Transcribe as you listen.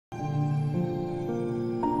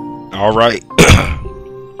All right.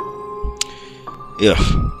 Yeah,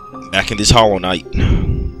 back in this Hollow Knight.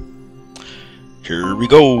 Here we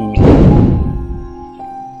go.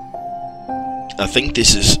 I think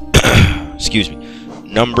this is, excuse me,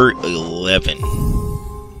 number 11.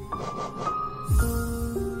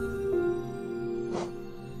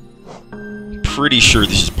 Pretty sure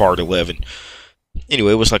this is part 11.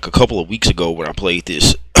 Anyway, it was like a couple of weeks ago when I played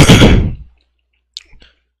this.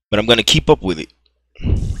 But I'm going to keep up with it.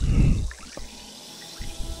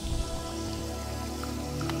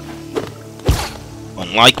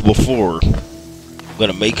 Unlike before, I'm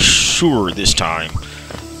going to make sure this time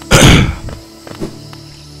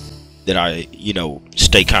that I,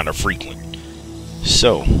 stay kind of frequent.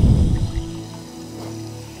 So,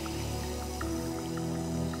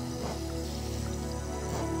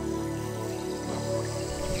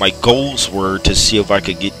 my goals were to see if I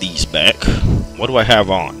could get these back. What do I have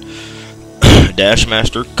on? Dash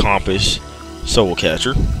Master, Compass, Soul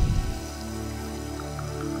Catcher.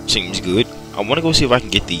 Seems good. I want to go see if I can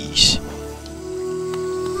get these.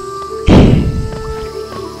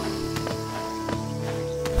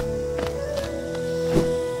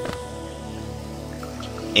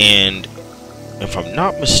 And if I'm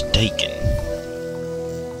not mistaken,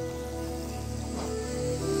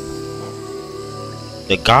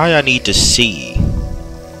 the guy I need to see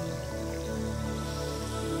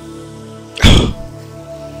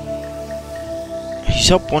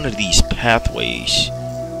he's up one of these pathways.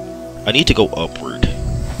 I need to go upward.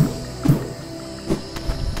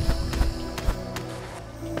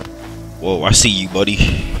 Whoa, I see you, buddy.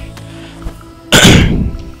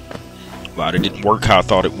 But it didn't work how I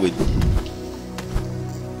thought it would.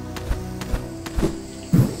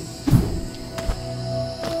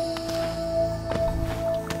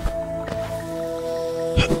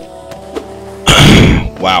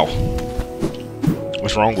 Wow.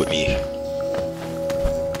 What's wrong with me?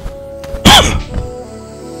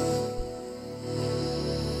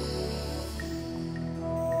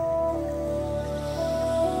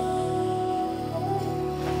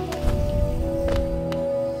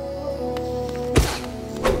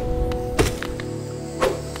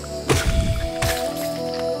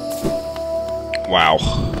 Wow.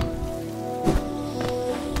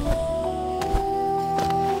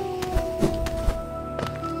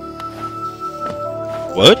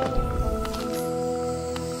 What?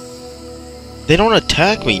 They don't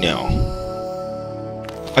attack me now.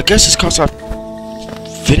 I guess it's cause I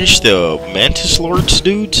finished the Mantis Lords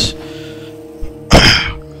dudes.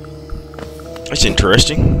 That's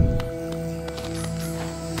interesting.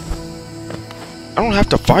 I don't have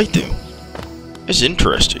to fight them. It's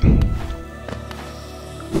interesting.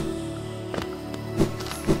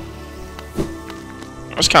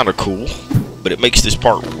 That's kind of cool, but it makes this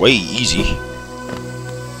part way easy.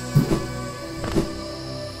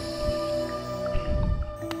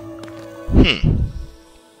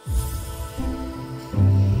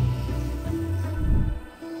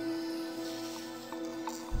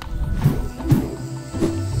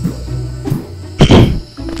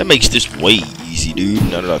 That makes this way easy, dude,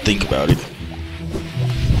 now that I think about it.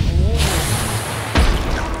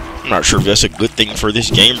 I'm not sure if that's a good thing for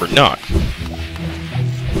this game or not.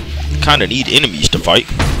 Kinda need enemies to fight.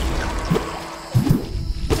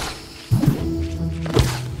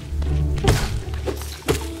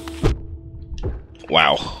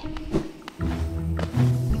 Wow.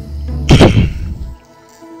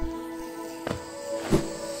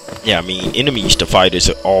 Yeah, I mean, enemies to fight is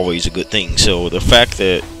always a good thing, so the fact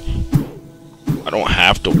that I don't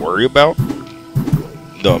have to worry about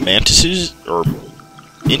the mantises, or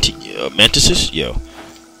mantises, yeah,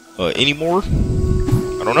 anymore,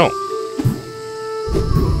 I don't know.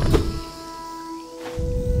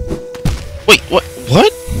 Wait, what?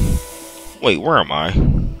 What? Wait, where am I?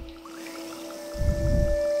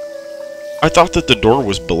 I thought that the door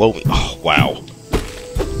was below me. Oh, wow.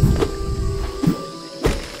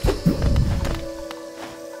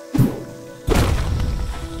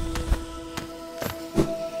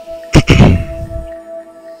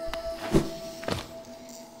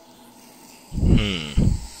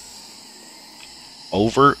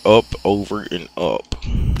 Over, up, over, and up.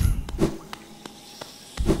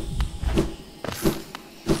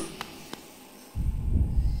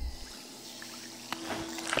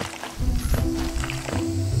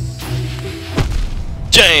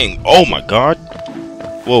 Dang! Oh my god!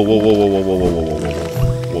 Whoa, whoa, whoa, whoa, whoa, whoa, whoa, whoa, whoa, whoa,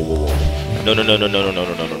 whoa, whoa, whoa! No, no, no, no, no, no, no,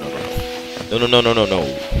 no, no, no, no, no, no, no, no, no, no,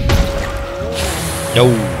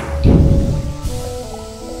 no.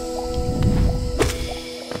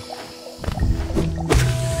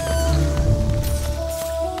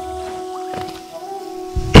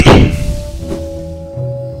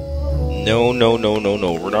 No, no, no, no,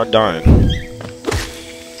 no. We're not dying.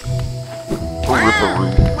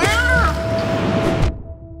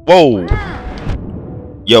 Whoa.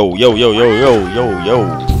 Yo, yo, yo, yo, yo, yo,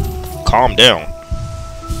 yo. Calm down.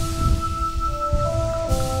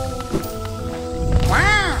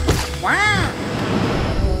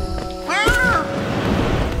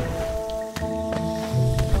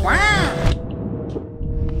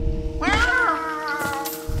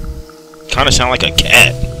 Kind of sound like a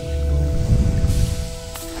cat.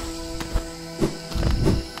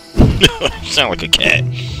 Sound like a cat.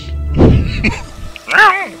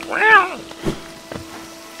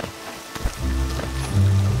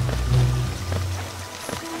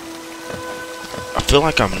 I feel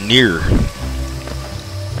like I'm near.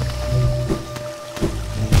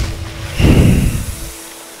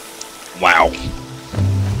 Wow.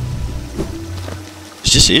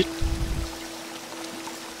 Is this it?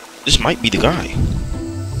 This might be the guy.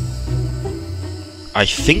 I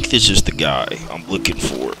think this is the guy I'm looking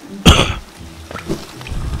for.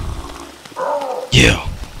 Yeah.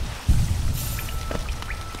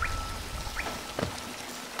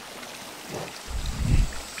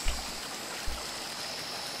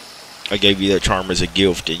 I gave you that charm as a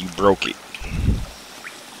gift and you broke it.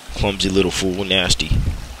 Clumsy little fool, nasty.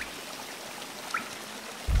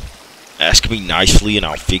 Ask me nicely and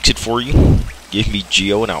I'll fix it for you. Give me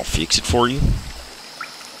Geo and I'll fix it for you.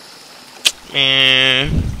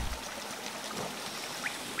 Man.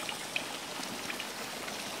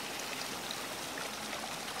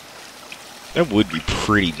 That would be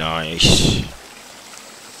pretty nice.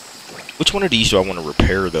 Which one of these do I want to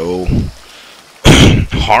repair though?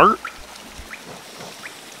 Heart?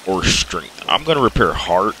 Or strength? I'm going to repair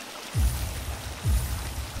heart.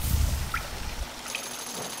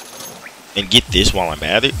 And get this while I'm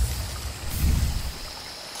at it.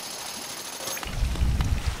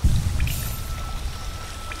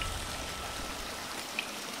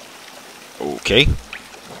 Okay.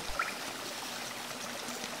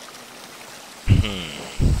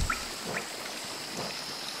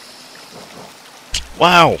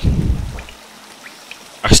 Wow.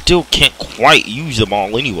 I still can't quite use them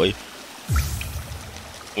all anyway.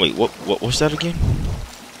 Wait, what was that again?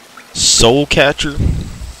 Soul Catcher?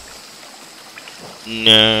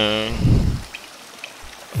 No.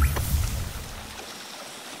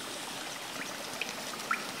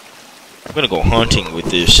 I'm gonna go hunting with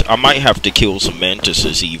this. I might have to kill some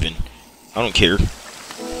mantises even. I don't care.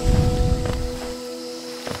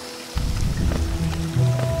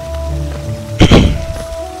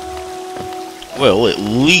 Well, at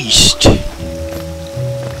least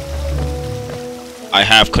I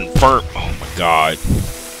have confirmed. Oh my god.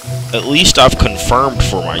 At least I've confirmed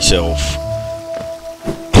for myself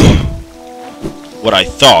what I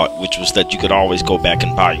thought, which was that you could always go back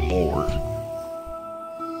and buy more.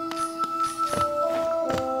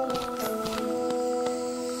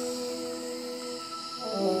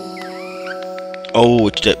 Oh,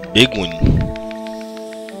 it's that big one.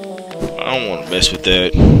 I don't want to mess with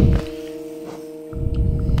that.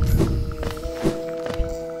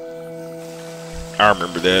 I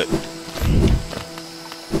remember that.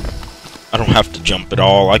 I don't have to jump at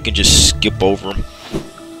all. I can just skip over them.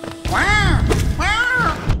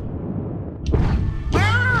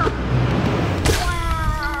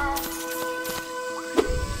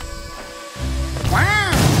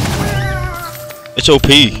 It's OP.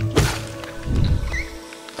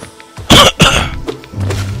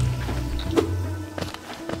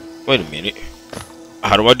 Wait a minute.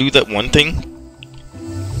 How do I do that one thing?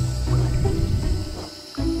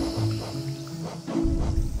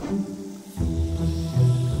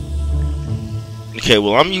 Okay,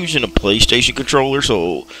 well I'm using a PlayStation controller,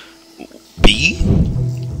 so B?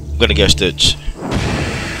 I'm gonna guess that's...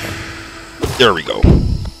 There we go.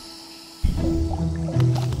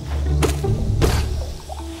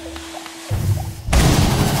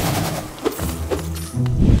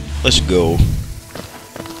 Let's go.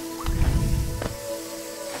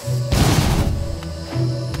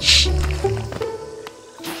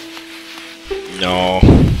 No.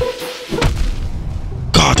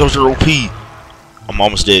 God, those are OP. I'm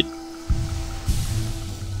almost dead.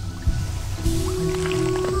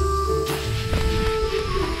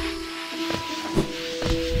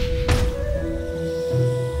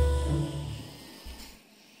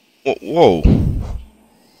 Whoa.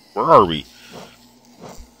 Where are we?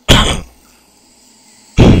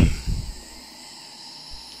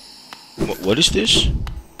 What is this?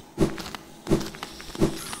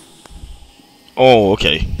 Oh,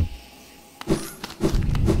 okay.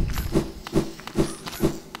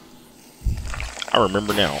 I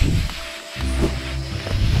remember now.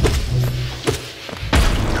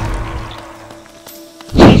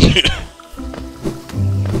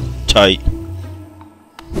 tight.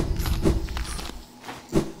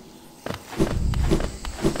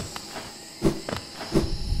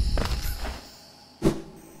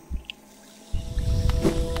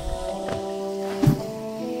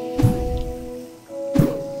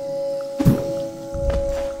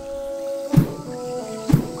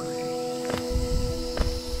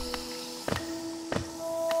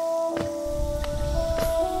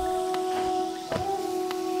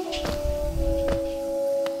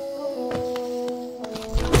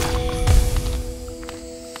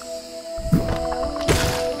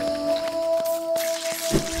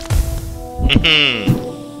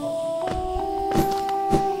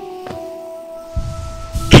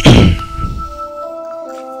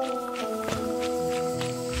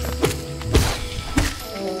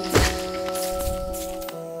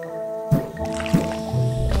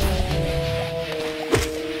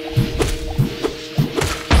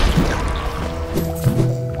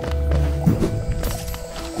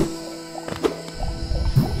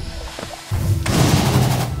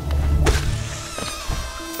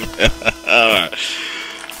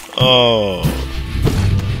 Oh.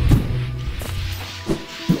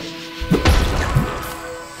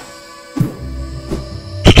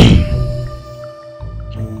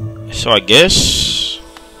 So I guess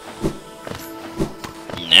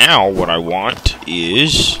now what I want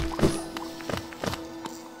is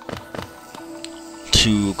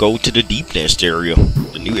to go to the deep nest area,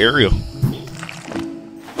 the new area.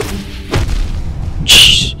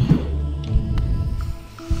 Jeez.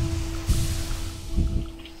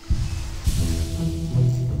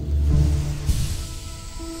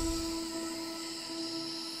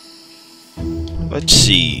 Let's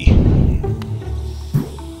see.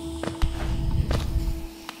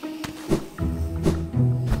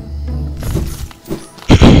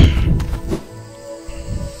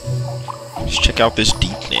 Let's check out this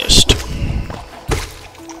deep nest.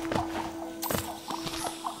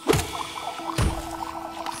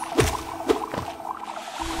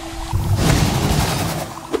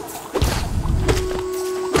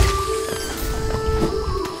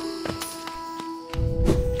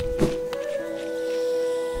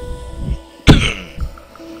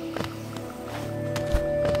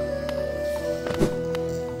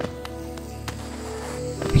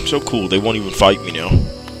 So cool, they won't even fight me now.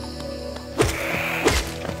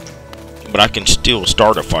 But I can still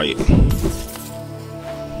start a fight.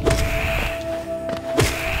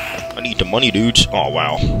 I need the money, dudes. Oh,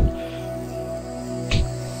 wow.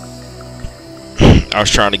 I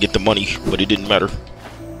was trying to get the money, but it didn't matter.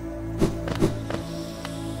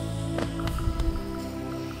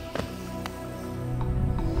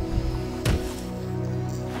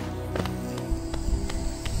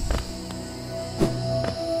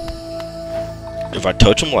 If I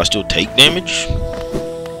touch them, will I still take damage?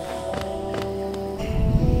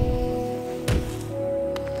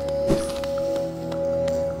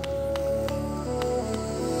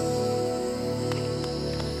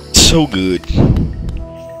 So good.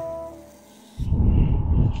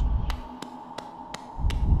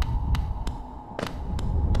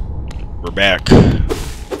 We're back.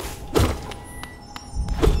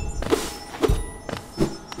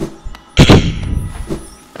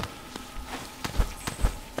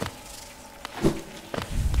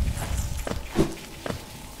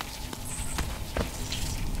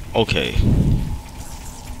 Okay,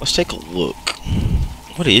 let's take a look.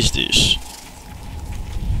 What is this?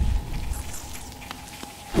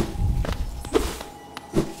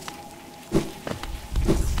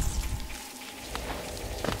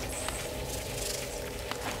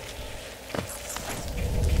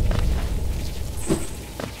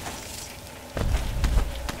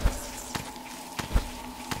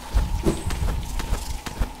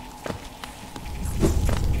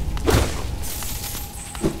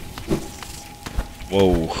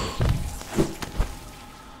 Whoa.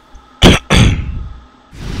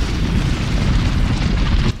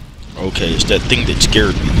 Okay, it's that thing that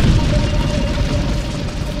scared me.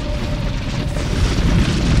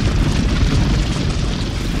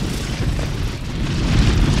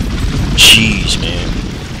 Jeez, man.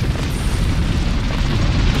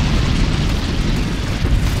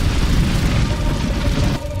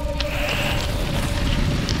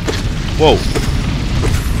 Whoa.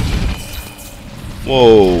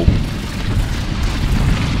 Whoa.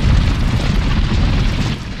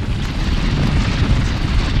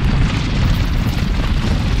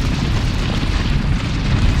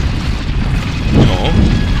 Huh?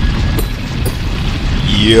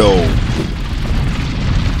 Yo.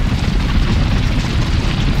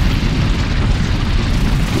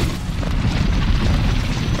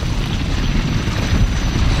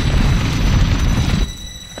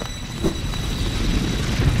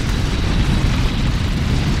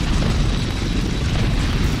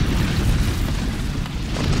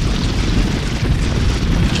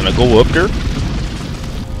 go up there?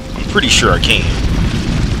 I'm pretty sure I can.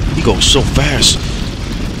 He goes so fast.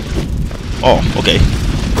 Oh, okay.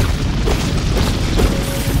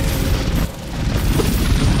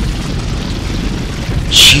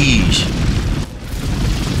 Jeez.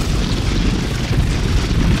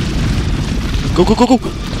 Go, go, go, go.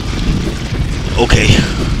 Okay.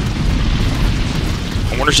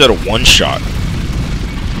 I wonder, is that a one-shot?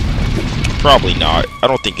 Probably not. I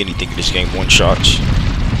don't think anything in this game one-shots.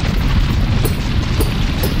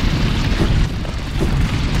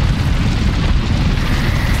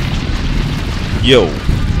 Yo.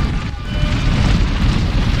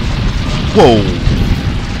 Whoa.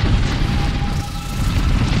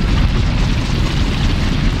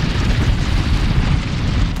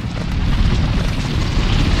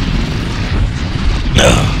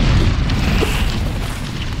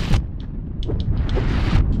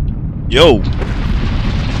 Yo.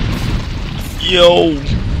 Yo.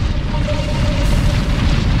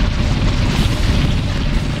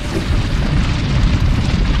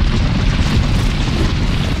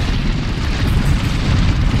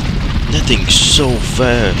 That thing's so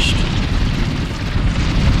fast.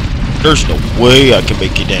 There's no way I can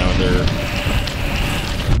make it down there.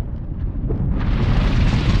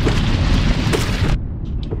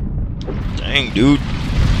 Dang, dude.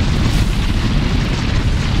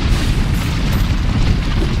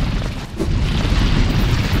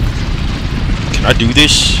 Can I do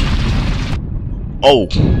this? Oh.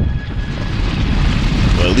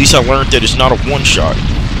 Well, at least I learned that it's not a one-shot.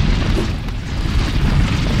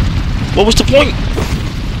 What was the point?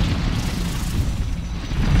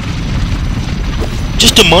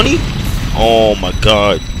 Just the money? Oh my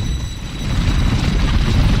god.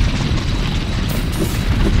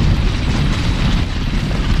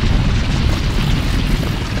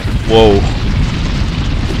 Whoa.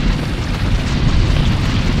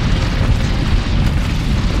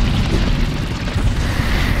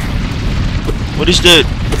 What is that?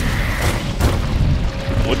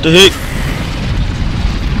 What the heck?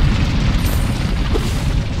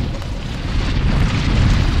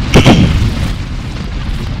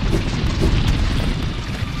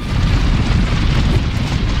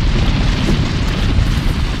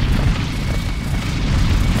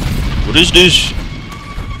 What is this?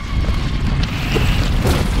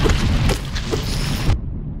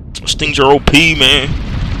 Those things are OP, man.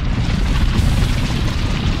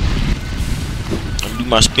 I'm gonna do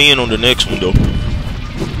my spin on the next one, though.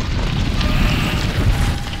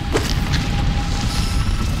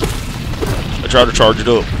 I try to charge it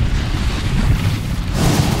up.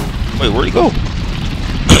 Wait, where'd he go?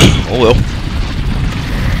 Oh well.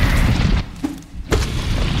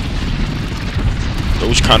 That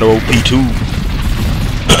was kind of OP too.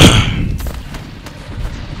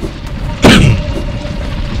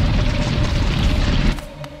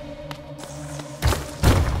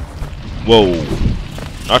 Whoa.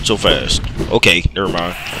 Not so fast. Okay, never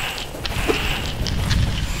mind.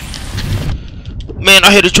 Man,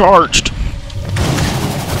 I had it charged.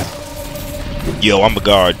 Yo, I'm a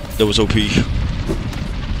god. That was OP.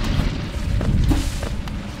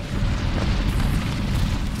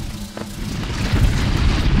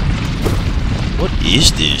 What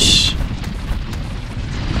is this?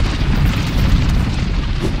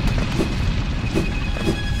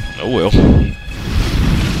 Oh well.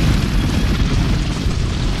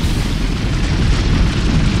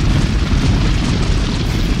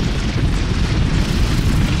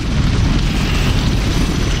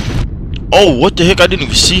 Oh, what the heck? I didn't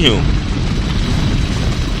even see him.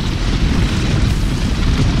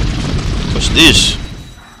 What's this?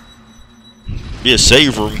 Be a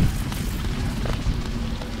save room.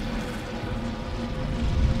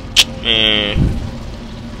 Man.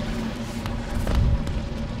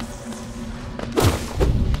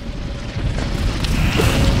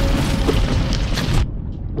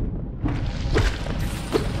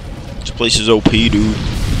 This place is OP, dude.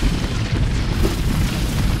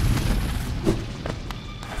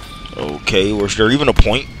 Okay, was there even a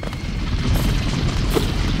point?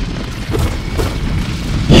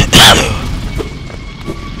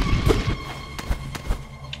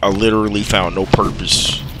 I literally found no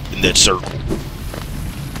purpose in that circle.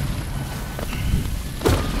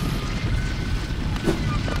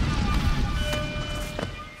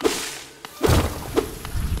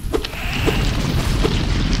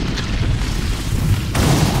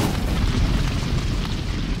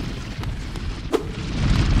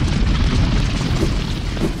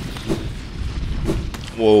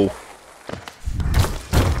 Whoa.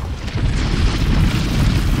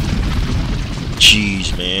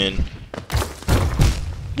 Jeez, man.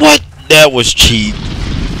 What? That was cheap.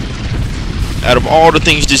 Out of all the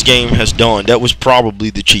things this game has done, that was probably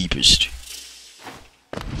the cheapest.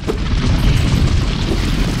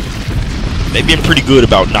 They've been pretty good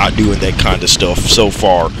about not doing that kind of stuff so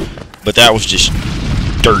far, but that was just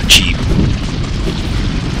dirt cheap.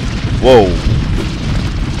 Whoa.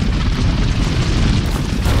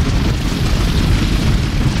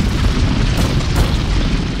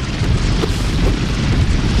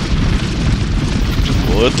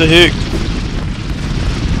 What the heck?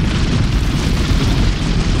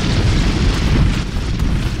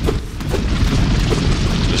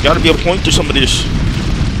 There's got to be a point to some of this.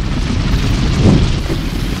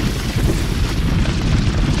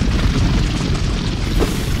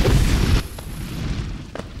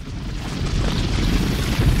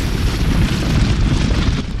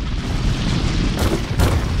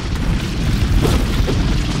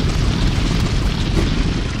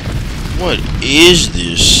 What is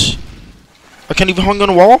this? I can't even hang on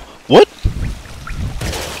the wall? What?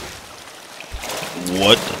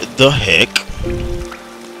 What the heck?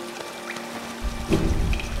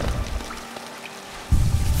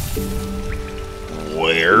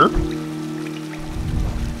 Where?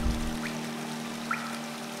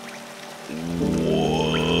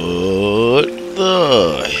 What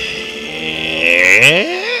the heck?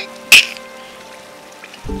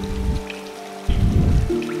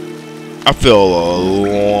 I fell a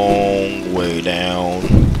long way down.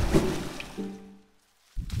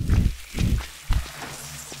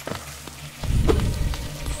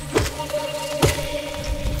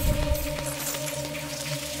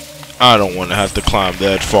 I don't want to have to climb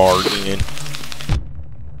that far again.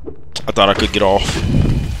 I thought I could get off.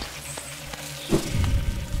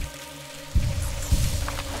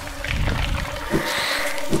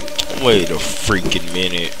 Wait a freaking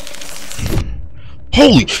minute.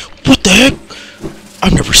 Holy, what the heck?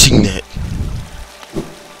 I've never seen that.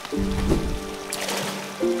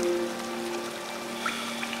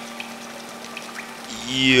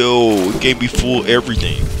 Yo, it gave me full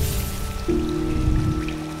everything.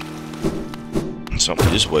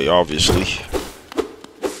 Something this way, obviously.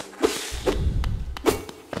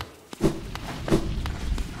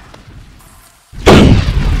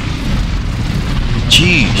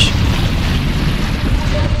 Jeez.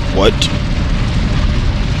 What?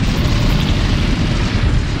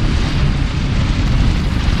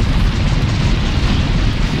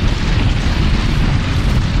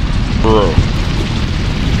 Bro.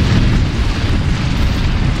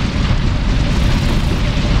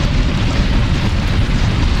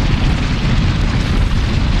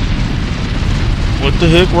 What the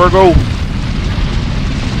heck? Where I go?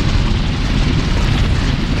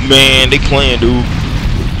 Man, they playing, dude.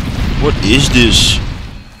 What is this?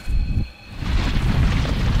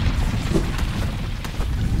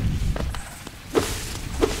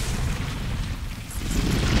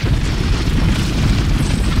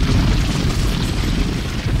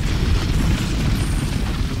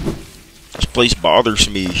 This place bothers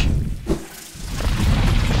me.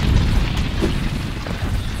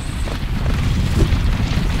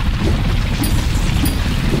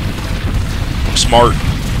 Smart.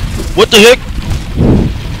 What the heck?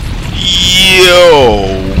 Yo.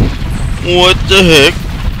 What the heck?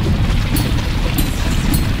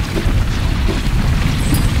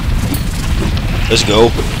 Let's go.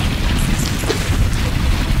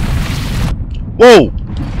 Whoa.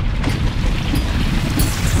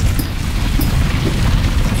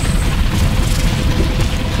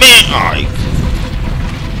 Man,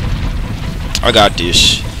 I got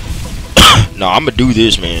this. No, I'm gonna do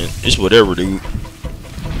this, man. It's whatever, dude.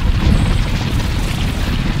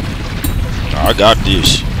 I got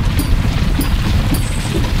this.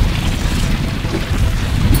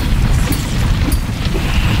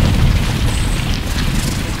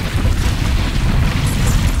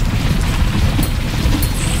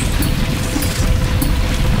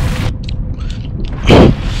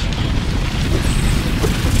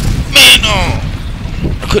 Man, no.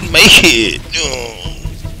 I couldn't make it.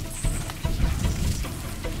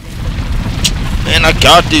 Man, I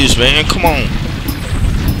got this, man. Come on.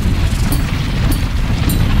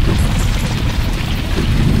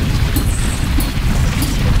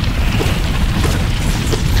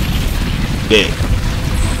 Bet.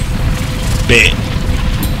 Bet.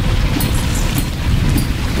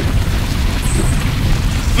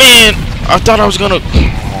 Man, I thought I was gonna.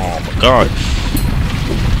 Oh my god.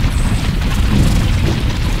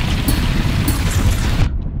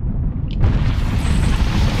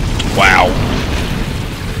 Wow.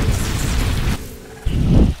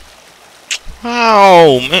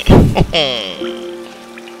 Wow, man.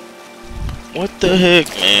 What the heck,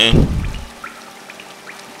 man?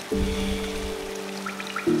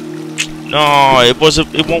 No, it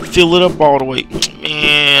wasn't. It won't fill it up all the way.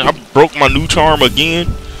 Man, I broke my new charm again.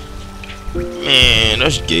 Man,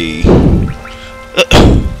 that's gay.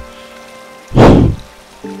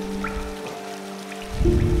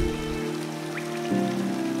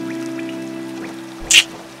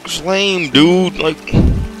 It's lame, dude. Like,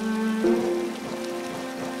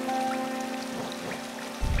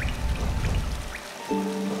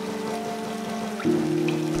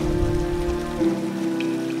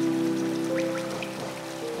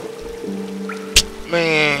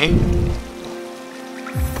 man.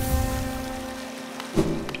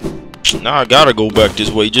 Now I gotta go back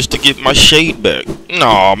this way just to get my shade back.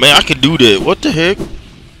 Nah, man, I can do that. What the heck?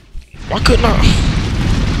 Why couldn't I?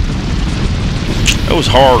 That was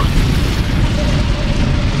hard.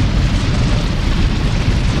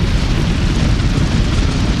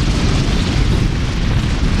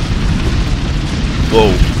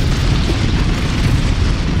 Whoa.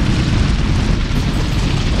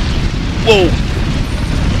 Whoa.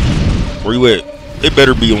 Where you at? It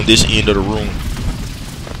better be on this end of the room.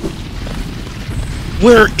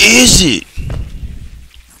 Where is it?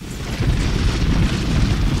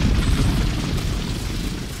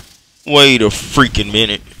 Wait a freaking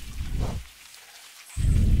minute.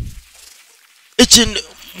 It's in...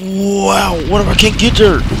 Wow, what if I can't get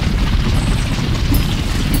there?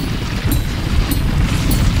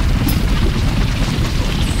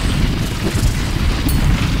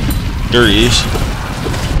 There he is.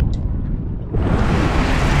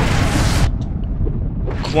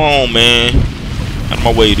 Come on, man. Out of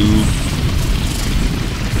my way, dude.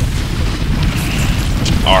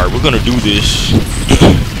 Alright, we're gonna do this.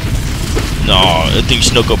 Nah, that thing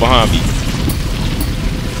snuck up behind me.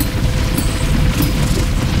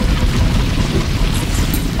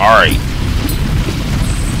 Alright.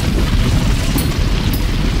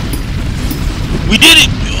 We did it!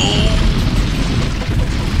 Oh.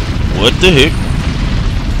 What the heck?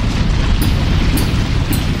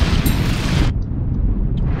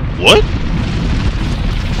 What?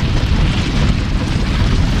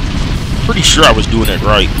 Pretty sure I was doing it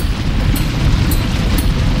right.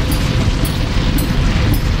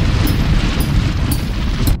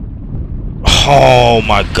 Oh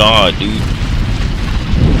my god, dude.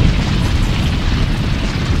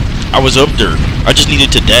 I was up there. I just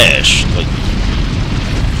needed to dash. Like,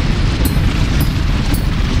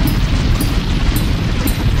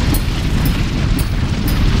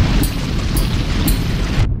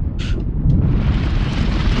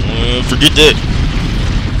 forget that.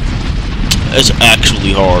 That's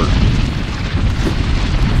actually hard.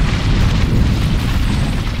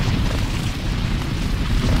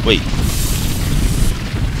 Wait.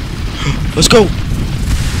 Let's go.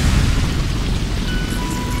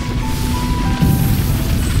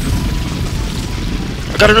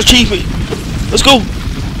 I got an achievement. Let's go.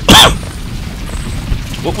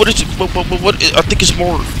 What is it? What I think it's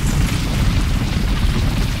more.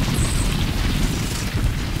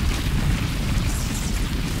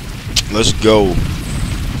 Let's go.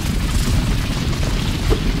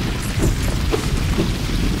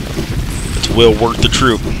 It's well worth the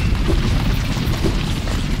trip.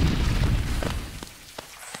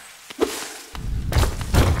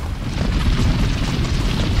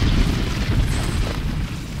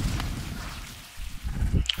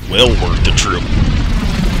 Well worth the trip.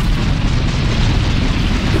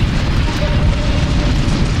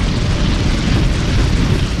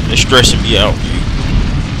 It's stressing me out, dude.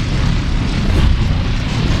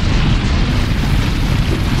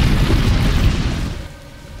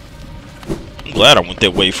 I'm glad I went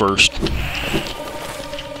that way first.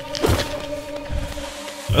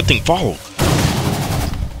 That thing followed.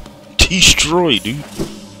 Destroy, dude.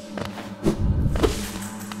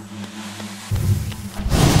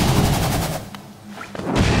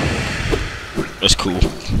 That's cool.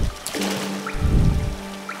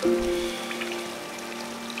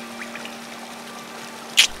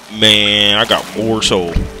 Man, I got more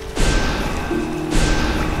soul.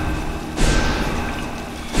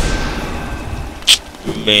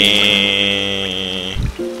 Man.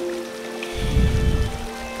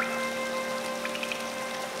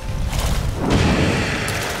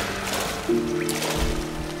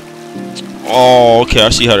 Oh, okay, I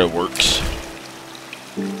see how that works.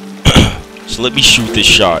 So let me shoot this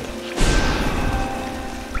shot.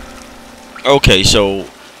 Okay, so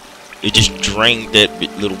it just drained that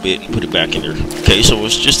little bit and put it back in there. Okay, so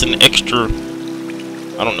it's just an extra,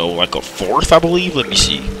 I don't know, like a fourth, I believe. Let me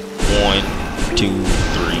see. 1, 2,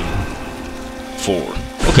 3, 4.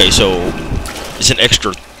 Okay, so it's an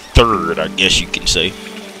extra third, I guess you can say.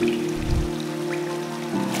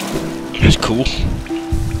 That's cool.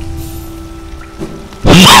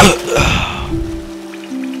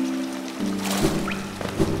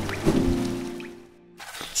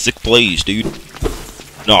 Sick plays, dude.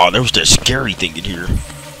 Nah, there was that scary thing in here.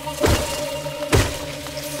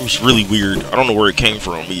 It was really weird. I don't know where it came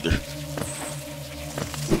from either.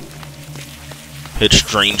 Had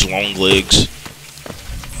strange long legs.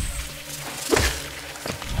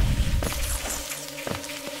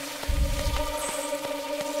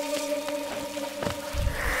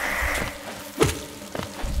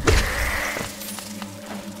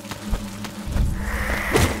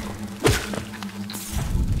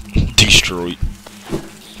 Destroyed.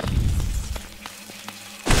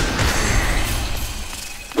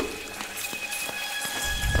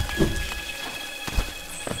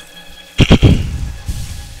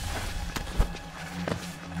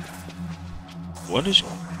 What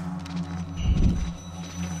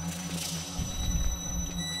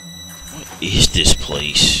is this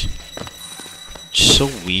place? It's so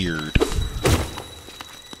weird.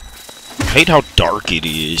 I hate how dark it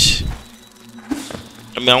is.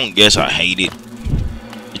 I mean, I don't guess I hate it.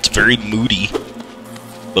 It's very moody,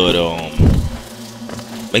 but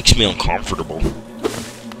makes me uncomfortable.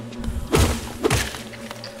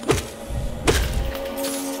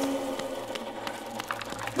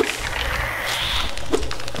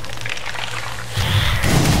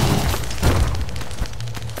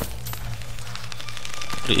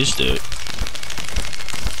 What is that?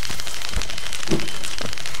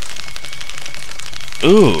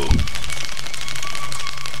 Ooh.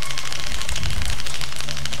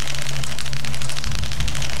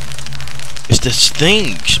 It's this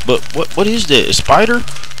things, but what is that? A spider?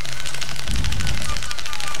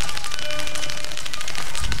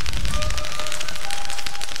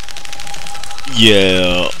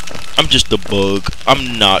 Yeah, I'm just a bug.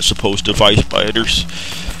 I'm not supposed to fight spiders.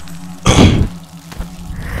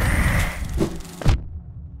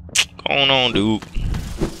 Going on, dude.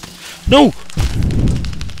 No.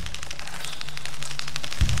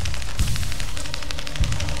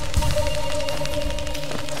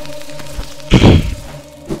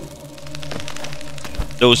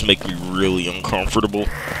 Those make me really uncomfortable.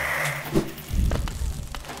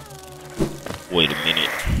 Wait a minute.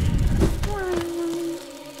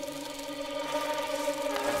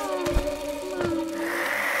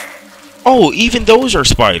 Oh, even those are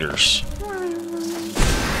spiders.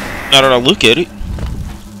 Now that I look at it.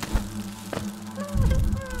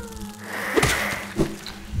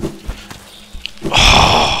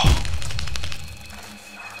 Oh.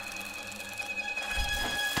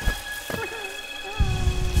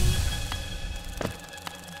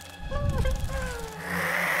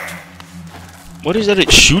 What is that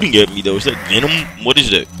it's shooting at me though? Is that venom? What is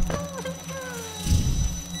that?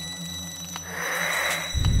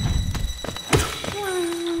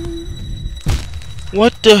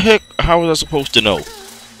 What the heck? How was I supposed to know?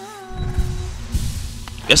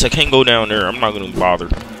 Guess I can't go down there. I'm not gonna bother.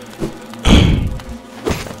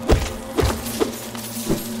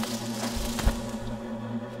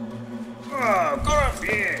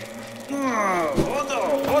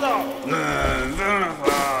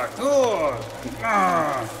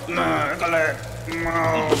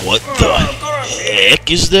 What the heck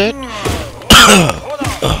is that?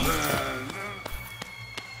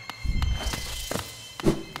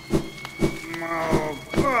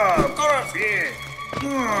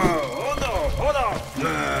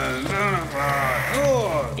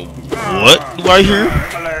 What do I hear?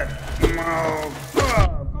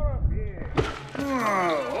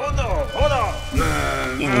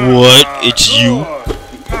 What? It's you?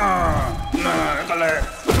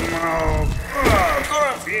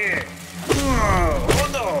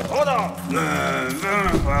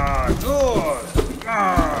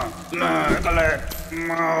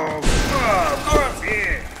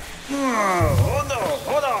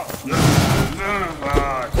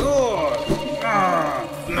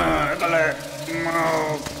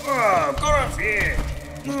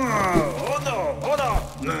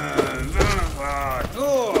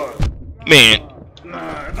 Man.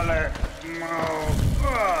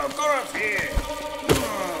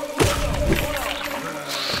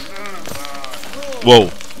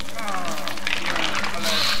 Whoa.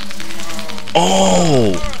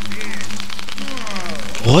 Oh.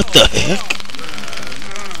 What the heck?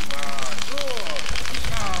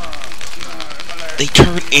 They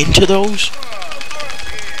turn into those?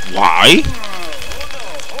 Why?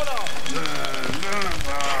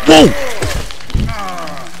 Whoa!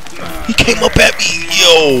 He came up at me.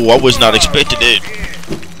 Yo, I was not expecting it.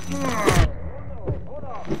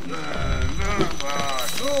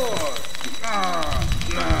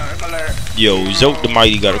 Yo, Zote the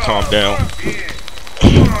Mighty gotta calm down.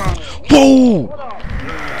 Whoa!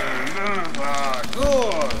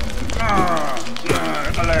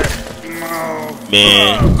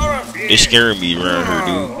 Man, it's scaring me around here,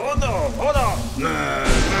 dude.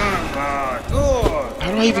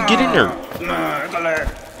 How do I even get in there?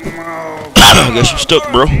 I guess you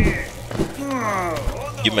stuck, bro.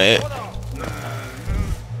 You mad?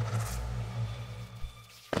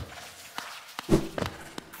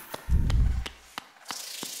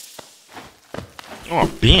 Oh, a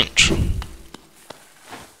bench.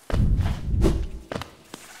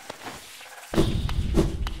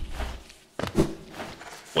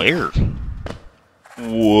 Where?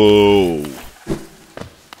 Whoa.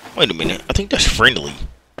 Wait a minute. I think that's friendly.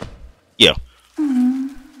 Yeah.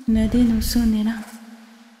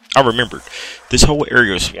 I remembered. This whole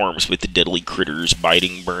area swarms with the deadly critters,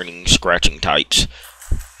 biting, burning, scratching types.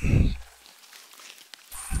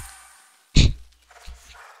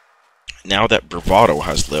 Now that bravado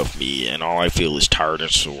has left me, and all I feel is tired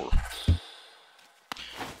and sore.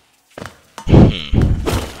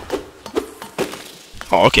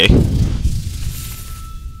 Oh, okay.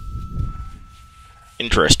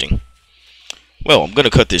 Interesting. Well, I'm gonna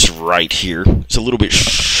cut this right here. It's a little bit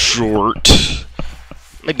short.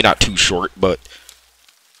 Maybe not too short, but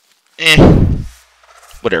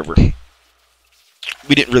whatever.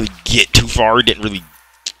 We didn't really get too far. Didn't really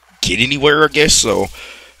get anywhere, I guess. So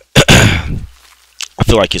I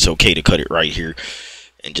feel like it's okay to cut it right here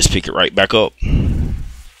and just pick it right back up.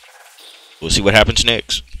 We'll see what happens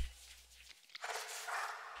next.